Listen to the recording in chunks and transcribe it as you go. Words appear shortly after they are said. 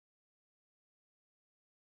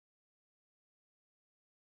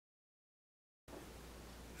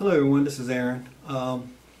Hello everyone, this is Aaron,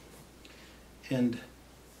 and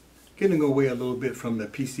getting away a little bit from the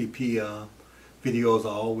PCP videos I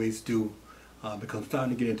always do because I'm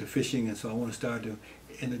starting to get into fishing, and so I want to start to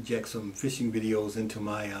interject some fishing videos into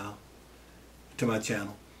my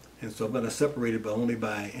channel. And so I'm going to separate it, but only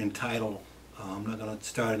by entitle. I'm not going to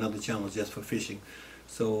start another channel just for fishing.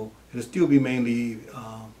 So it'll still be mainly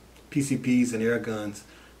PCPs and air guns,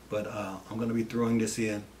 but I'm going to be throwing this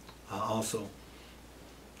in also.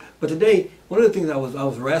 But today, one of the things I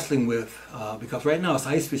was wrestling with, because right now it's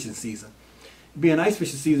ice fishing season. Being ice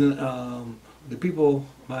fishing season, the people,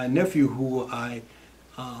 my nephew who I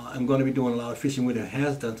am going to be doing a lot of fishing with and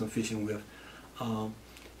has done some fishing with,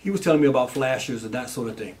 he was telling me about flashers and that sort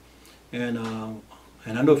of thing. And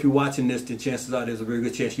I know if you're watching this, then chances are there's a very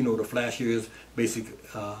good chance you know what a flasher is, basic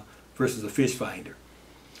versus a fish finder.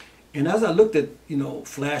 And as I looked at,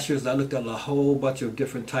 flashers, I looked at a whole bunch of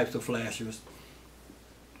different types of flashers.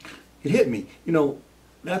 It hit me,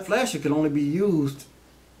 that flasher can only be used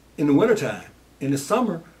in the wintertime. In the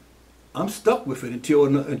summer, I'm stuck with it until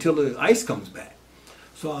the ice comes back.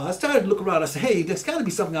 So I started to look around. I said, hey, there's got to be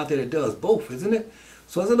something out there that does both, isn't it?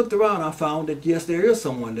 So as I looked around, I found that yes, there is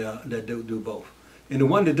someone that do both. And the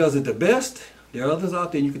one that does it the best, there are others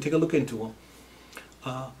out there, and you can take a look into them.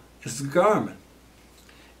 It's Garmin,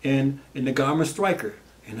 and the Garmin Striker.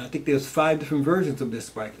 And I think there's 5 different versions of this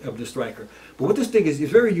Striker. But what this thing is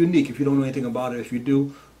very unique. If you don't know anything about it, if you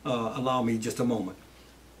do, allow me just a moment.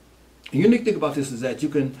 The unique thing about this is that you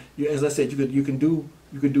can, as I said, you can do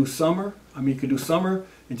summer. You can do summer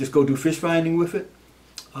and just go do fish finding with it.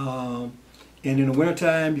 And in the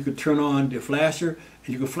wintertime, you could turn on the flasher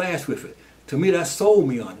and you can flash with it. To me, that sold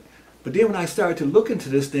me on it. But then when I started to look into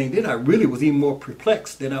this thing, then I really was even more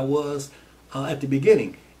perplexed than I was at the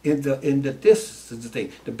beginning. This is the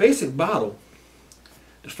thing. The basic model,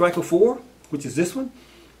 the Striker 4, which is this one,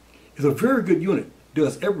 is a very good unit.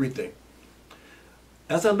 Does everything.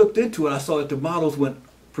 As I looked into it, I saw that the models went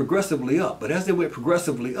progressively up. But as they went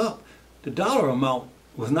progressively up, the dollar amount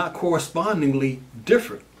was not correspondingly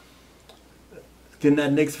different than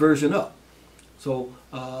that next version up. So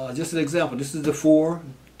just an example, this is the 4,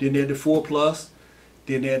 then they had the 4 Plus,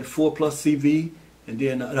 then they had the 4 Plus CV, and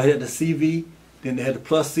then I had the CV, then they had the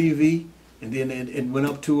Plus CV, and then it went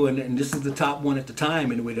up to, and this is the top one at the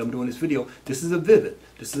time anyway that I'm doing this video. This is a Vivid.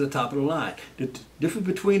 This is the top of the line. The difference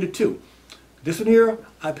between the two. This one here,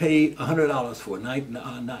 I paid $100 for,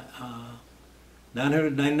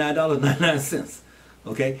 $999.99.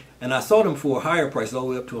 Okay? And I saw them for a higher price, all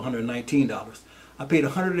the way up to $119. I paid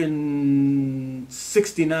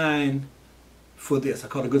 $169 for this. I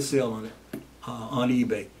caught a good sale on it on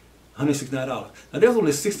eBay. $169. Now there's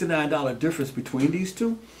only a $69 difference between these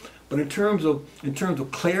two, but in terms of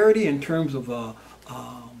clarity, in terms of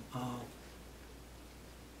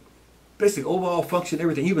basic overall function,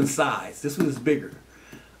 everything, even size, this one is bigger.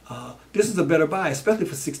 This is a better buy, especially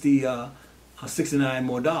for $69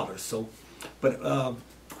 more. So, but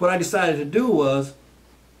what I decided to do was,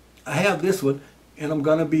 I have this one, and I'm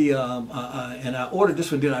gonna be and I ordered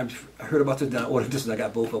this one. Then I heard about this. Then I ordered this one. I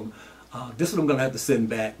got both of them. This one I'm going to have to send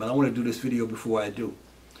back, but I want to do this video before I do.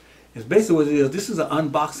 It's basically what it is. This is an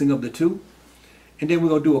unboxing of the two, and then we're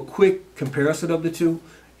going to do a quick comparison of the two,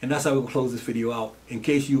 and that's how we'll close this video out, in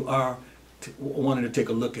case you are wanting to take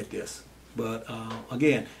a look at this. But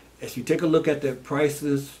again, as you take a look at the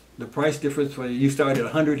prices, the price difference, for you start at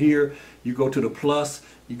 100 here, you go to the Plus,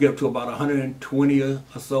 you get up to about 120 or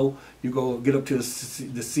so, you get up to the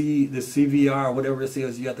CVR or whatever it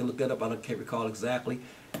is. You have to look that up. I can't recall exactly.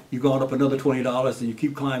 You're going up another $20, and you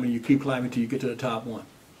keep climbing until you get to the top one.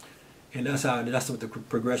 And that's what the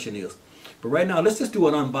progression is. But right now, let's just do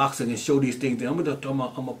an unboxing and show these things. I'm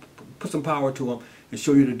gonna put some power to them and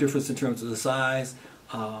show you the difference in terms of the size.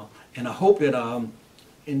 And I hope that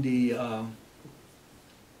in the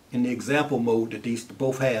example mode that these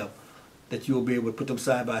both have, that you'll be able to put them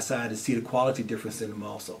side by side and see the quality difference in them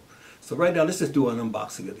also. So right now, let's just do an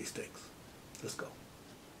unboxing of these things. Let's go.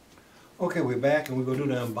 Okay, we're back, and we're going to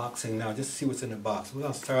do the unboxing now just to see what's in the box. We're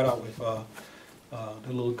going to start out with the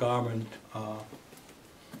little Garmin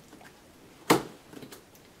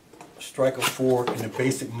Striker 4 in the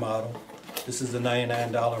basic model. This is the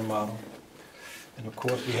 $99 model. And of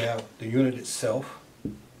course we have the unit itself.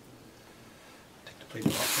 Take the plate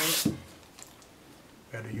off. We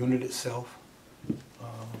have the unit itself.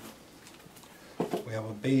 We have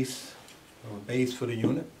a base for the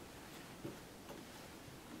unit.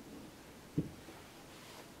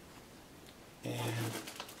 And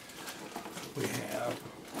we have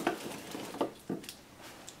the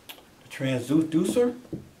transducer,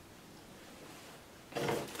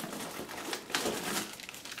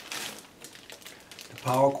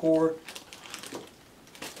 power cord.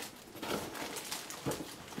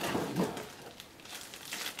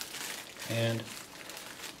 And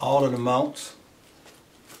all of the mounts.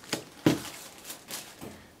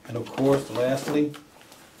 And of course, lastly,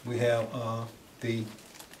 we have the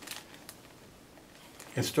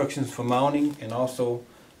instructions for mounting and also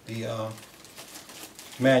the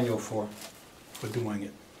manual for doing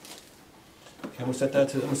it. Okay, I'm gonna set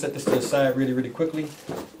this to the side really quickly.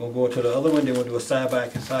 We'll go to the other one, then we'll do a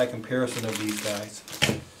side-by-side comparison of these guys.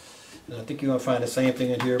 And I think you're gonna find the same thing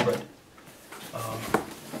in here, but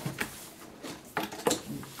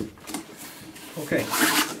okay.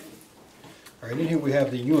 All right, in here we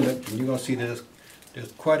have the unit, and you're gonna see there's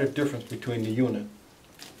quite a difference between the unit.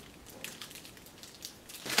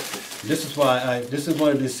 This is why this is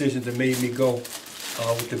one of the decisions that made me go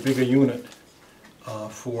with the bigger unit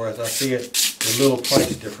for, as I said, the little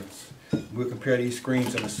price difference. We'll compare these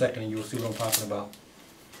screens in a second and you'll see what I'm talking about.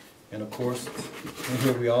 And of course, in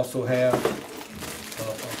here we also have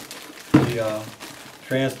the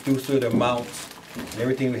transducer, the mounts, and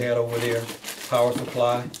everything we had over there, power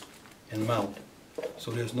supply and mount.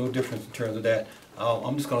 So there's no difference in terms of that.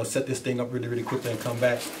 I'm just going to set this thing up really quickly and come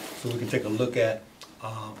back so we can take a look at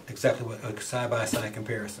exactly what a side-by-side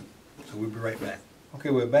comparison. So we'll be right back. Okay,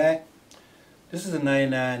 we're back. This is a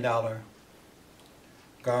 $99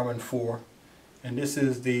 Garmin 4, and this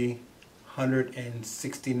is the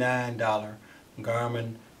 $169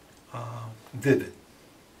 Garmin Vivid.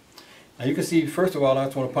 Now you can see, first of all, I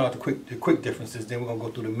just want to point out the quick differences, then we're going to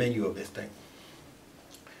go through the menu of this thing.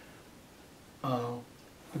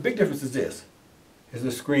 The big difference is this, is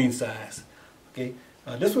the screen size. Okay,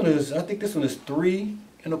 this one is, I think this one is 3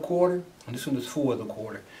 1/4, and this one is 4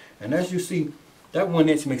 1/4. And as you see, that 1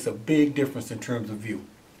 inch makes a big difference in terms of view.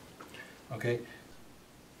 Okay.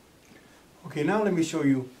 Okay, now let me show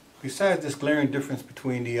you, besides this glaring difference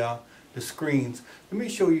between the screens, let me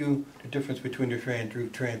show you the difference between the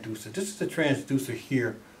transducer. This is the transducer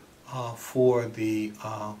here for the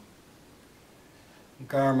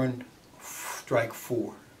Garmin Strike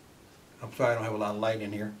 4. I'm sorry I don't have a lot of light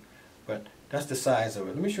in here, but that's the size of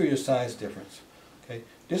it. Let me show you the size difference. Okay,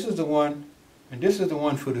 this is the one, and this is the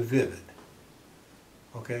one for the Vivid.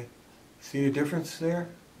 Okay, see the difference there?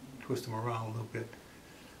 Twist them around a little bit.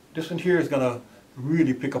 This one here is going to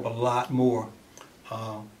really pick up a lot more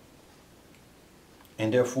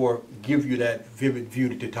and therefore give you that vivid view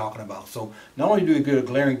that they're talking about. So not only do you get a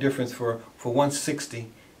glaring difference for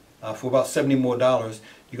 $160, for about $70 more,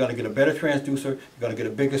 you're going to get a better transducer, you're going to get a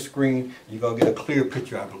bigger screen, and you're going to get a clear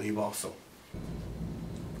picture, I believe, also.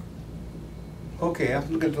 Okay,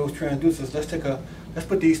 after looking at those transducers, let's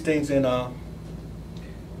put these things in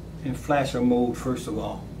flasher mode first of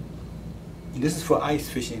all. This is for ice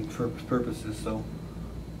fishing purposes, so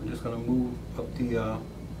we're just going to move up the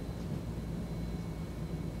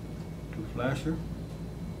to flasher.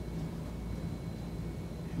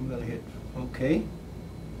 And we're going to hit OK.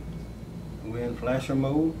 We're in flasher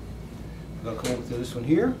mode. We're going to come over to this one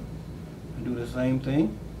here and do the same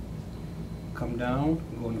thing. Come down,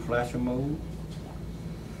 go into flasher mode.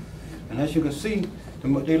 And as you can see,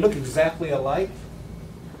 they look exactly alike.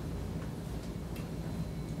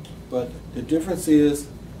 But the difference is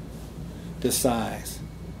the size.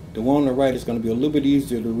 The one on the right is going to be a little bit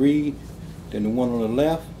easier to read than the one on the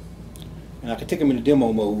left. And I can take them into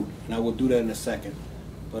demo mode, and I will do that in a second.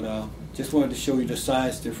 But just wanted to show you the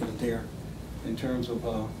size difference there in terms of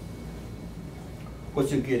what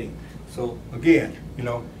you're getting. So again, you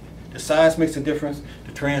know, the size makes a difference.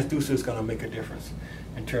 The transducer is going to make a difference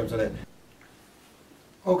in terms of that.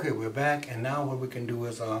 Okay, we're back, and now what we can do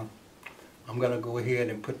is I'm going to go ahead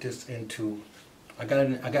and put this into, I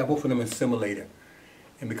got both of them in simulator.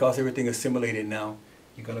 And because everything is simulated now,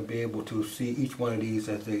 you're going to be able to see each one of these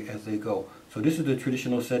as they go. So this is the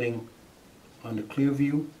traditional setting on the clear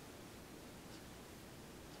view.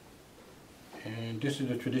 And this is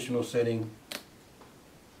the traditional setting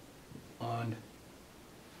on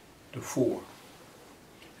the 4.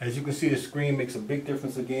 As you can see, the screen makes a big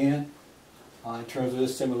difference again in terms of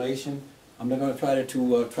this simulation. I'm not going to try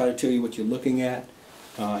to tell you what you're looking at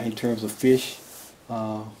in terms of fish,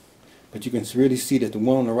 but you can really see that the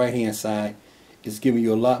one on the right hand side is giving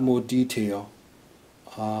you a lot more detail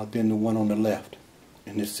than the one on the left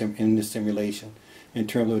in this simulation in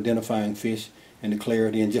terms of identifying fish and the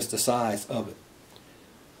clarity and just the size of it.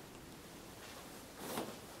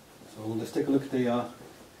 So let's take a look at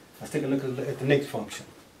the next function.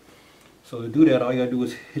 So to do that, all you gotta do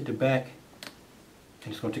is hit the back.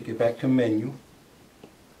 And it's going to take you back to menu.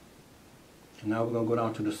 And now we're going to go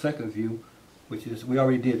down to the second view, which is, we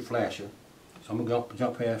already did flasher. So I'm going to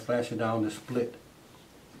jump past flasher down to split.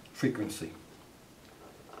 frequency.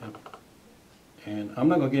 And I'm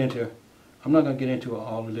not going to get into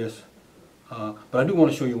all of this, but I do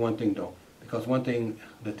want to show you one thing though, because one thing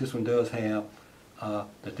that this one does have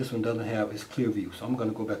that this one doesn't have is clear view. So I'm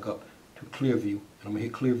going to go back up to clear view, and I'm going to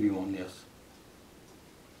hit clear view on this.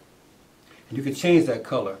 And you can change that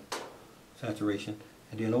color saturation,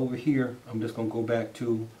 and then over here I'm just going to go back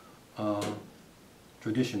to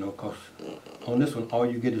traditional, because on this one all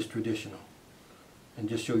you get is traditional, and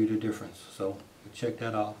just show you the difference. So check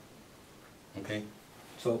that off. Okay,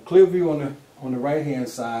 so clear view on the right hand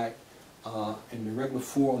side and the regular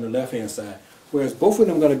 4 on the left hand side, whereas both of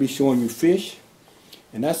them are going to be showing you fish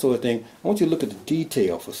and that sort of thing. I want you to look at the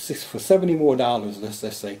detail for $70 more.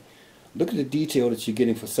 Let's say, look at the detail that you're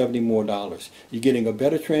getting for $70 more. You're getting a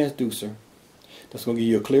better transducer that's going to give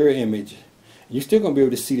you a clearer image. You're still going to be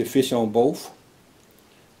able to see the fish on both,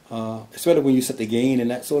 especially when you set the gain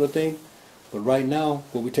and that sort of thing. But right now,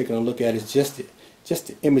 what we're taking a look at is just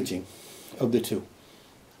the imaging of the two,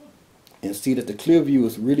 and see that the clear view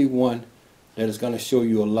is really one that is going to show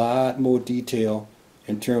you a lot more detail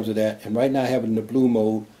in terms of that. And right now I have it in the blue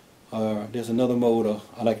mode. There's another mode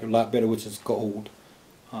I like it a lot better, which is gold,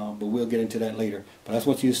 but we'll get into that later. But I just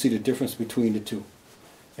want you to see the difference between the two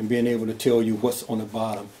and being able to tell you what's on the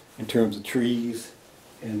bottom in terms of trees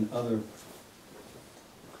and other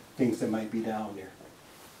things that might be down there.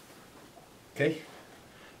 Okay,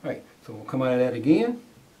 all right, so we'll come out of that again,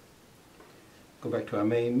 go back to our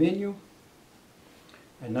main menu,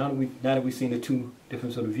 and now that we've seen the two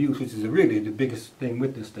different sort of views, which is really the biggest thing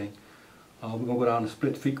with this thing, we're going to go down to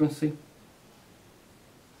split frequency.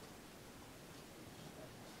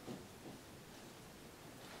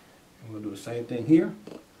 And we'll do the same thing here.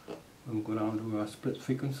 We'll go down to our split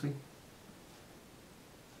frequency.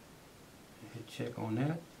 Hit check on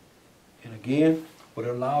that. And again, what it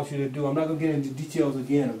allows you to do, I'm not going to get into details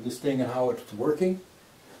again of this thing and how it's working.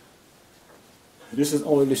 This is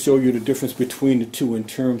only to show you the difference between the two in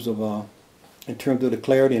terms of the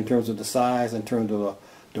clarity, in terms of the size, in terms of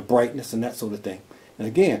the brightness and that sort of thing. And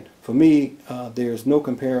again, for me, there's no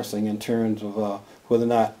comparison in terms of whether or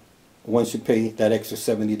not one should pay that extra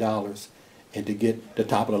 $70 and to get the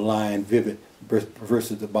top of the line vivid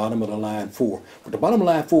versus the bottom of the line 4. But the bottom of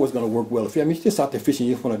the line 4 is going to work well. If you're just out there fishing,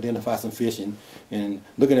 you just want to identify some fish and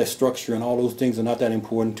looking at structure and all those things are not that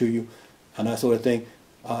important to you and that sort of thing.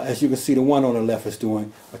 As you can see, the one on the left is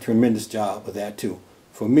doing a tremendous job of that too.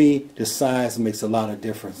 For me, the size makes a lot of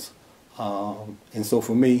difference. And so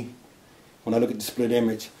for me, when I look at the split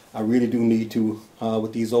image, I really do need to,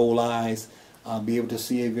 with these old eyes, be able to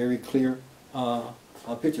see a very clear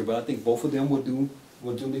picture. But I think both of them will do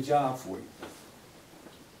the job for you.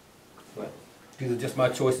 But these are just my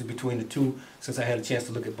choices between the two, since I had a chance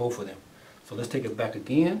to look at both of them. So let's take it back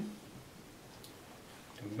again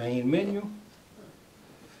to main menu.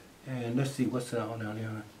 And let's see what's on down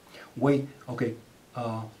there.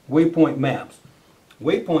 Waypoint maps.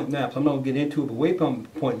 Waypoint maps, I'm not going to get into it, but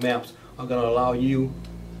waypoint maps are going to allow you.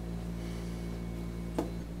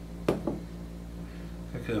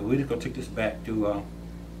 Okay, we're just going to take this back to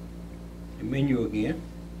the menu again.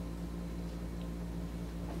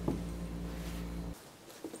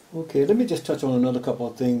 Okay, let me just touch on another couple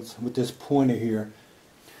of things with this pointer here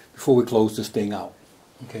before we close this thing out.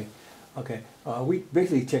 Okay, we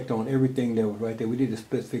basically checked on everything that was right there. We did a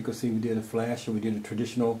split frequency, we did a flash, and we did a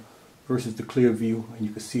traditional versus the clear view, and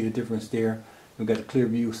you can see the difference there. We've got the clear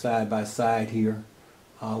view side by side here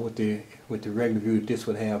with the regular view that this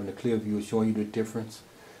would have, and the clear view is showing you the difference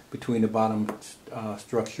between the bottom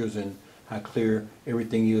structures and how clear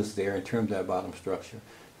everything is there in terms of that bottom structure.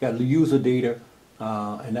 You got user data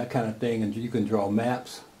and that kind of thing, and you can draw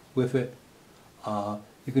maps with it.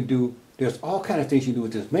 You can do, there's all kind of things you can do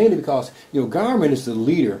with this, mainly because, you know, Garmin is the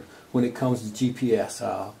leader when it comes to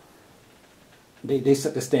GPS. They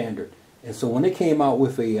set the standard, and so when they came out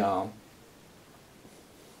with a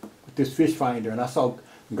with this fish finder, and I saw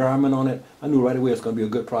Garmin on it, I knew right away it's going to be a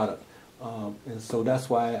good product, and so that's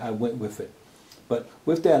why I went with it. But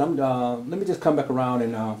with that, let me just come back around,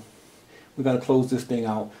 and we're going to close this thing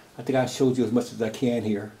out. I think I showed you as much as I can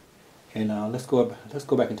here, and let's go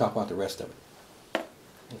back and talk about the rest of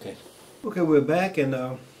it. Okay, we're back, and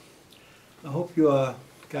I hope you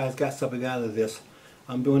guys got something out of this.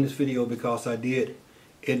 I'm doing this video because I did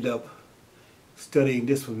end up studying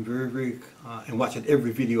this one very and watching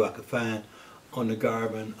every video I could find on the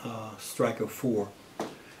Garmin Striker 4.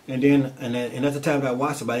 And then at the time that I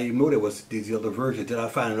watched it, I didn't even know there was these other versions. Then I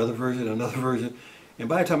find another version, and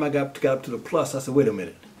by the time I got up to the plus, I said, wait a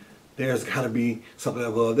minute, there's got to be something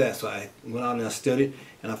above that. So I went out and I studied,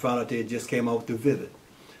 and I found out they just came out with the Vivid.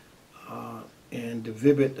 And the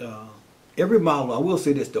Vivid, every model, I will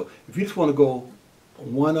say this though, if you just want to go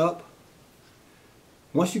one up,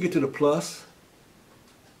 once you get to the Plus,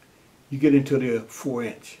 you get into the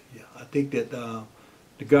 4-inch. Yeah, I think that the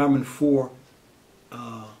Garmin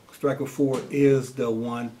Striker 4 is the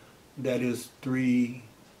one that is 3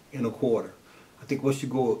 1/4. I think once you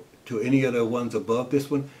go to any of the ones above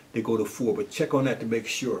this one, they go to 4, but check on that to make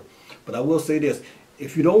sure. But I will say this,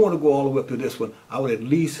 if you don't want to go all the way up to this one, I would at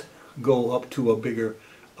least go up to a bigger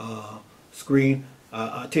screen.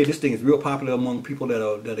 I tell you, this thing is real popular among people that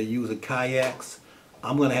are using kayaks.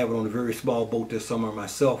 I'm going to have it on a very small boat this summer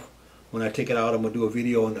myself. When I take it out, I'm going to do a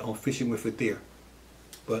video on fishing with it there.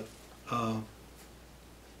 But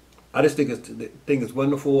I just think the thing is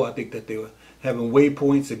wonderful. I think that they were having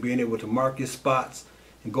waypoints and being able to mark your spots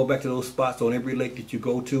and go back to those spots on every lake that you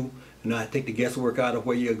go to, and I take the guesswork out of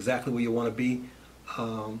exactly where you want to be,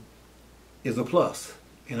 is a plus.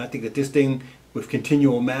 And I think that this thing with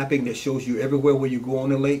continual mapping that shows you everywhere where you go on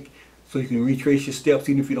the lake, so you can retrace your steps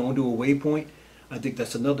even if you don't do a waypoint, I think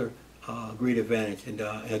that's another great advantage. And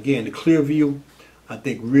again, the clear view, I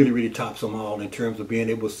think really tops them all in terms of being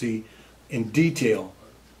able to see in detail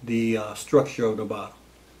the structure of the bottom.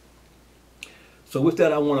 So with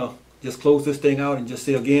that, I want to just close this thing out and just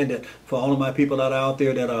say again that for all of my people that are out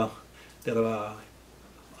there that are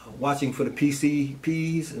watching for the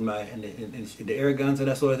PCPs and the air guns and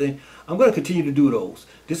that sort of thing, I'm going to continue to do those.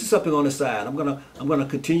 This is something on the side. I'm going to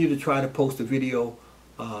continue to try to post a video,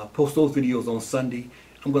 post those videos on Sunday.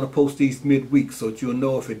 I'm going to post these midweek so that you'll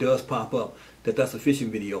know if it does pop up that that's a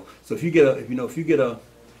fishing video. So if you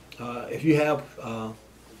have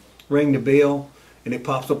ring the bell and it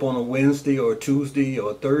pops up on a Wednesday or a Tuesday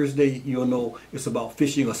or a Thursday, you'll know it's about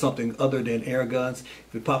fishing or something other than air guns.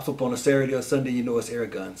 If it pops up on a Saturday or Sunday, you know it's air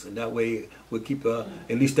guns, and that way we'll keep at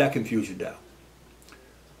least that confusion down.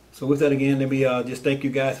 So with that, again, let me just thank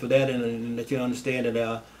you guys for that, and let you understand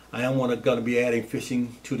that I am going to be adding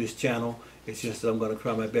fishing to this channel. It's just that I'm going to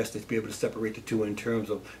try my best to be able to separate the two in terms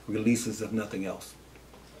of releases, if nothing else.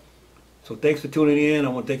 So thanks for tuning in. I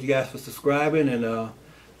want to thank you guys for subscribing, and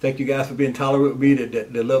thank you guys for being tolerant with me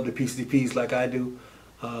that love the PCPs like I do,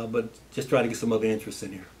 but just try to get some other interest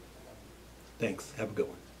in here. Thanks. Have a good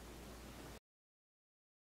one.